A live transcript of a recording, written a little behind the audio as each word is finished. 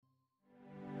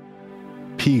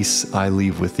peace I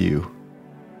leave with you.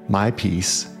 My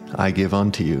peace I give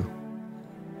unto you.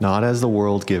 Not as the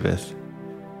world giveth,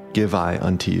 give I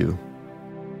unto you.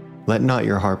 Let not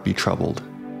your heart be troubled,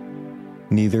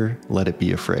 neither let it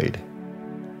be afraid.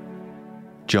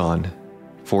 John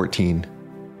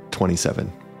 14:27.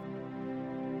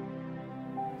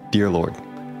 Dear Lord,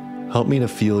 help me to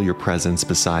feel your presence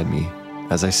beside me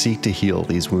as I seek to heal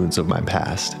these wounds of my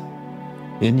past.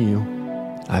 In you,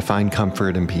 I find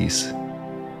comfort and peace,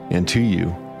 and to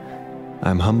you,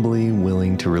 I'm humbly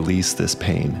willing to release this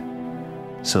pain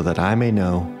so that I may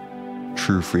know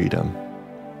true freedom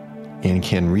and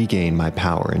can regain my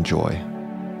power and joy.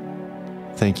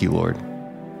 Thank you, Lord.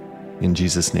 In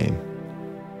Jesus' name,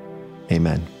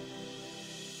 amen.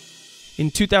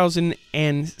 In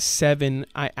 2007,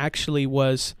 I actually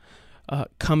was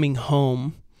coming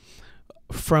home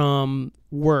from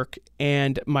work,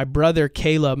 and my brother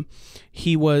Caleb,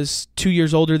 he was 2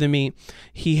 years older than me.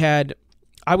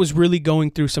 I was really going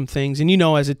through some things, and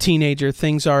as a teenager,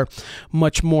 things are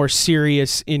much more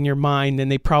serious in your mind than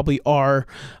they probably are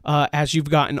as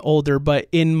you've gotten older. But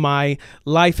in my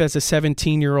life as a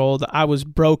 17-year-old, I was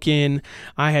broken.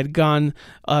 I had gone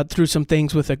through some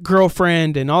things with a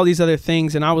girlfriend and all these other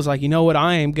things, and I was like, you know what?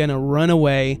 I am going to run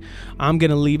away. I'm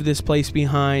going to leave this place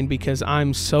behind because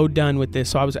I'm so done with this.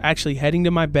 So I was actually heading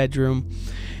to my bedroom,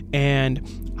 and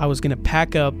I was going to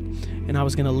pack up, and I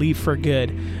was going to leave for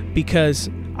good because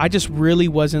I just really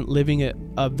wasn't living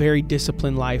a very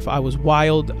disciplined life. I was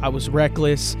wild, I was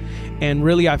reckless, and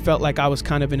really I felt like I was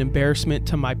kind of an embarrassment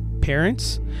to my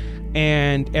parents,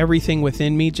 and everything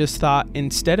within me just thought,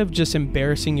 instead of just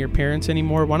embarrassing your parents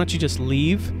anymore, why don't you just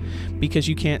leave, because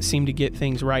you can't seem to get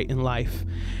things right in life.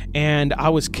 And I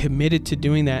was committed to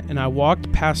doing that, and I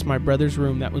walked past my brother's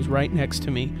room that was right next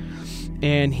to me,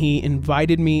 and he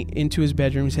invited me into his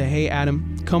bedroom and said, "Hey,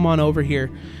 Adam, come on over here.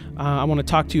 I want to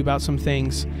talk to you about some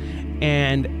things."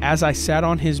 And as I sat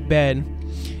on his bed,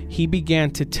 he began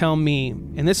to tell me,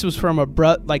 and this was from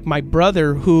my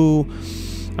brother who,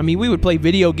 we would play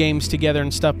video games together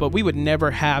and stuff, but we would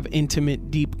never have intimate,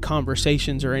 deep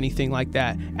conversations or anything like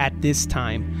that at this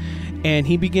time. And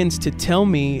he begins to tell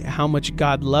me how much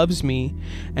God loves me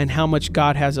and how much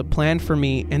God has a plan for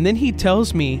me. And then he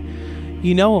tells me,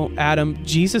 Adam,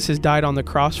 Jesus has died on the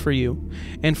cross for you.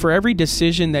 And for every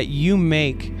decision that you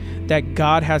make that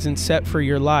God hasn't set for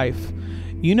your life,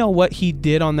 what he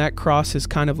did on that cross is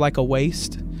kind of like a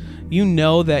waste.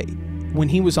 That when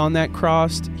he was on that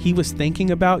cross, he was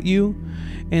thinking about you.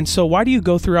 And so why do you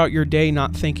go throughout your day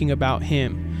not thinking about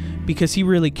him? Because he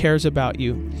really cares about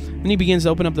you. And he begins to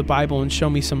open up the Bible and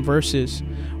show me some verses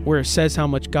where it says how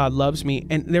much God loves me.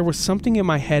 And there was something in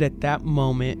my head at that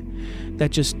moment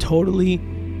that just totally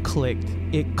clicked.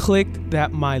 It clicked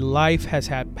that my life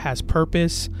has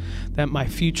purpose, that my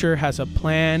future has a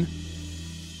plan.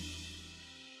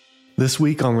 This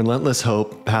week on Relentless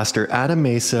Hope, Pastor Adam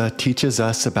Mesa teaches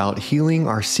us about healing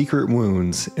our secret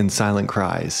wounds and silent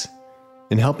cries,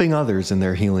 and helping others in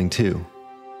their healing too.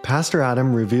 Pastor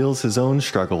Adam reveals his own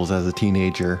struggles as a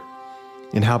teenager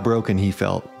and how broken he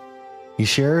felt. He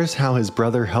shares how his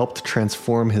brother helped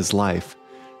transform his life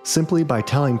simply by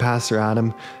telling Pastor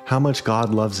Adam how much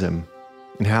God loves him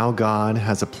and how God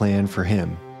has a plan for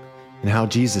him and how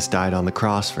Jesus died on the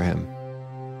cross for him.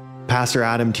 Pastor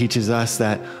Adam teaches us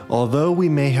that although we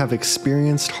may have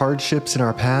experienced hardships in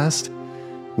our past,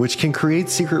 which can create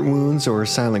secret wounds or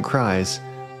silent cries,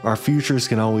 our futures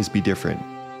can always be different.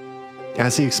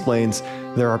 As he explains,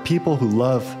 there are people who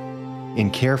love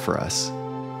and care for us,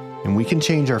 and we can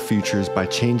change our futures by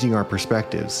changing our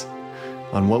perspectives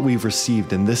on what we've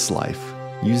received in this life,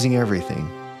 using everything,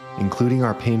 including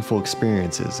our painful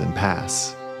experiences and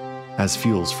pasts, as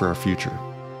fuels for our future.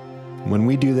 When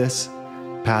we do this,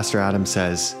 Pastor Adam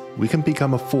says, we can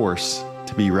become a force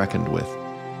to be reckoned with.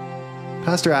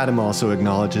 Pastor Adam also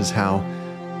acknowledges how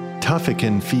tough it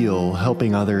can feel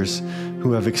helping others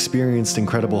who have experienced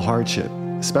incredible hardship,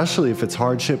 especially if it's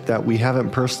hardship that we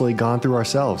haven't personally gone through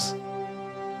ourselves.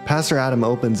 Pastor Adam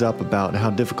opens up about how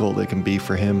difficult it can be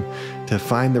for him to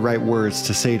find the right words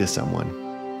to say to someone,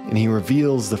 and he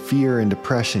reveals the fear and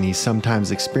depression he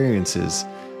sometimes experiences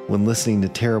when listening to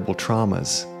terrible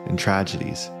traumas and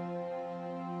tragedies.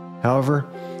 However,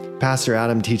 Pastor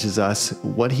Adam teaches us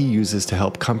what he uses to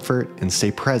help comfort and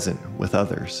stay present with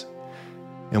others,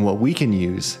 and what we can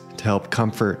use to help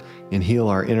comfort and heal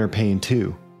our inner pain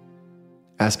too.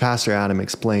 As Pastor Adam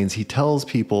explains, he tells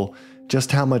people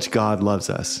just how much God loves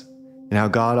us and how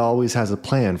God always has a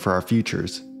plan for our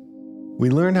futures. We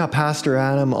learn how Pastor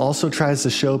Adam also tries to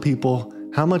show people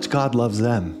how much God loves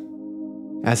them.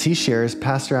 As he shares,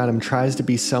 Pastor Adam tries to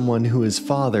be someone who is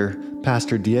father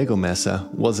Pastor Diego Mesa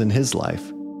was in his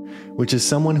life, which is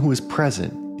someone who is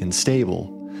present and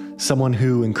stable, someone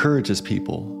who encourages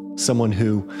people, someone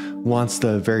who wants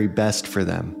the very best for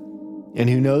them, and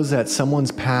who knows that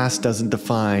someone's past doesn't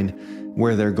define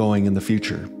where they're going in the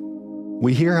future.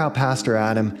 We hear how Pastor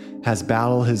Adam has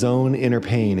battled his own inner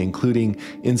pain, including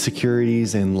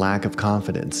insecurities and lack of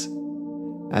confidence.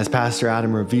 As Pastor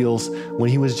Adam reveals, when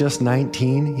he was just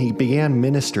 19, he began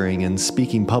ministering and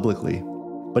speaking publicly,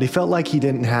 but he felt like he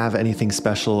didn't have anything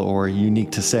special or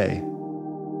unique to say.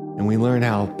 And we learn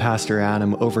how Pastor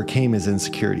Adam overcame his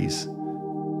insecurities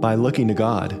by looking to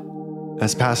God.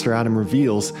 As Pastor Adam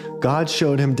reveals, God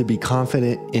showed him to be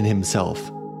confident in himself,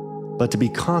 but to be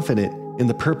confident in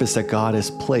the purpose that God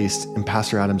has placed in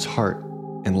Pastor Adam's heart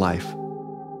and life.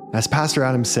 As Pastor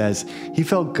Adam says, he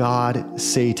felt God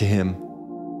say to him,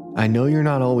 "I know you're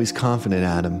not always confident,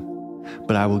 Adam,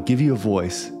 but I will give you a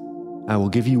voice. I will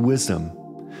give you wisdom.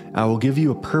 I will give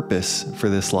you a purpose for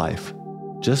this life.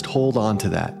 Just hold on to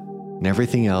that, and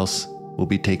everything else will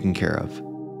be taken care of."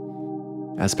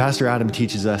 As Pastor Adam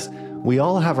teaches us, we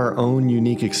all have our own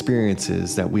unique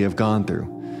experiences that we have gone through,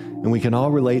 and we can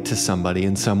all relate to somebody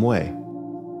in some way.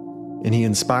 And he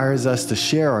inspires us to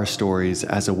share our stories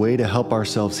as a way to help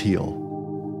ourselves heal.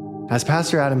 As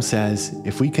Pastor Adam says,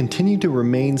 if we continue to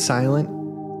remain silent,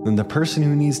 then the person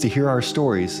who needs to hear our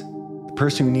stories, the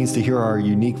person who needs to hear our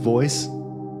unique voice,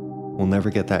 will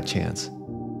never get that chance.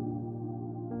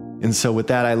 And so with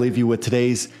that, I leave you with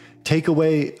today's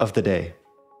takeaway of the day.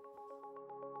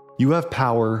 You have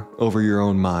power over your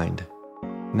own mind,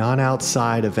 not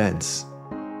outside events.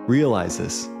 Realize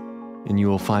this, and you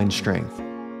will find strength.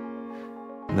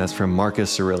 And that's from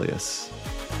Marcus Aurelius.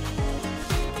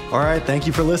 All right, thank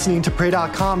you for listening to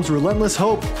Pray.com's Relentless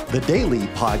Hope, the daily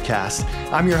podcast.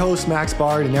 I'm your host, Max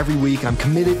Bard, and every week I'm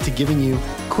committed to giving you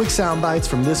quick sound bites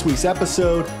from this week's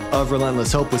episode of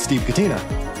Relentless Hope with Steve Katina.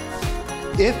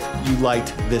 If you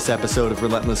liked this episode of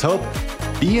Relentless Hope,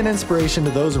 be an inspiration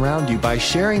to those around you by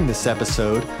sharing this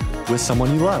episode with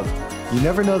someone you love. You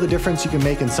never know the difference you can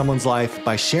make in someone's life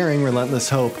by sharing Relentless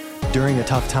Hope during a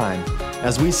tough time.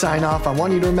 As we sign off, I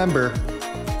want you to remember,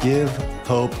 give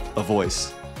hope a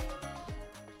voice.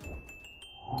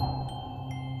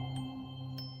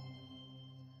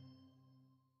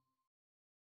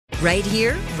 Right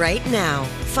here, right now.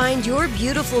 Find your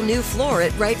beautiful new floor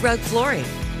at Right Rug Flooring.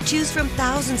 Choose from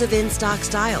thousands of in-stock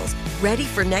styles, ready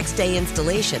for next day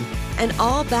installation, and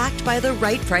all backed by the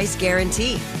right price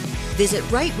guarantee. Visit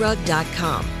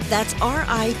rightrug.com. That's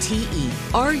RITERUG.com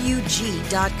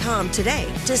today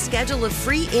to schedule a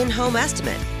free in-home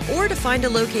estimate or to find a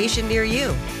location near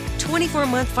you.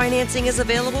 24-month financing is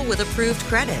available with approved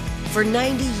credit. For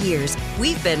 90 years,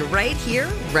 we've been right here,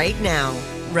 right now.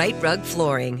 Right Rug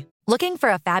Flooring. Looking for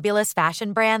a fabulous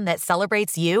fashion brand that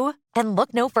celebrates you? Then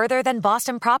look no further than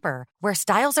Boston Proper, where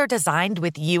styles are designed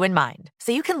with you in mind,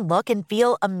 so you can look and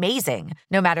feel amazing,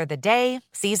 no matter the day,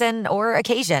 season, or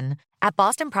occasion. At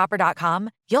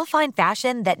BostonProper.com, you'll find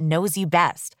fashion that knows you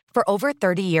best. For over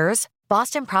 30 years,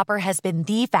 Boston Proper has been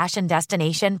the fashion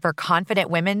destination for confident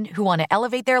women who want to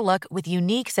elevate their look with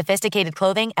unique, sophisticated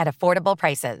clothing at affordable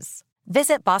prices.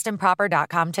 Visit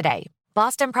BostonProper.com today.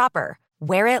 Boston Proper.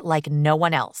 Wear it like no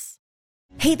one else.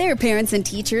 Hey there, parents and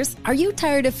teachers. Are you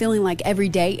tired of feeling like every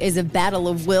day is a battle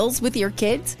of wills with your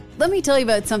kids? Let me tell you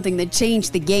about something that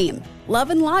changed the game. Love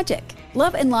and Logic.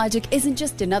 Love and Logic isn't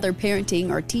just another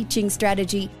parenting or teaching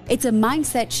strategy. It's a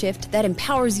mindset shift that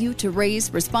empowers you to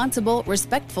raise responsible,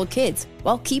 respectful kids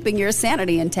while keeping your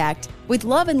sanity intact. With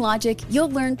Love and Logic, you'll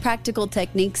learn practical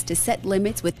techniques to set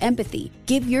limits with empathy,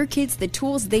 give your kids the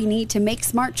tools they need to make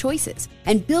smart choices,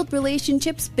 and build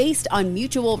relationships based on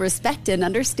mutual respect and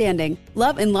understanding.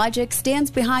 Love and Logic stands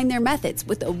behind their methods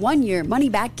with a 1-year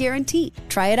money-back guarantee.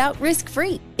 Try it out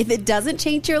risk-free. If it doesn't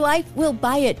change your life, we'll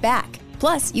buy it back.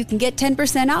 Plus, you can get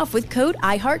 10% off with code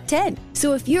IHEART10.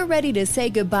 So if you're ready to say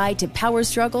goodbye to power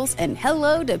struggles and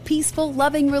hello to peaceful,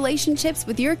 loving relationships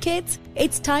with your kids,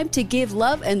 it's time to give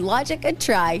Love and Logic a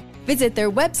try. Visit their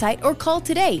website or call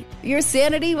today. Your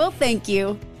sanity will thank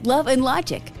you. Love and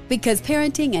Logic, because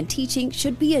parenting and teaching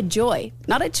should be a joy,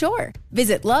 not a chore.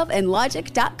 Visit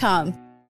loveandlogic.com.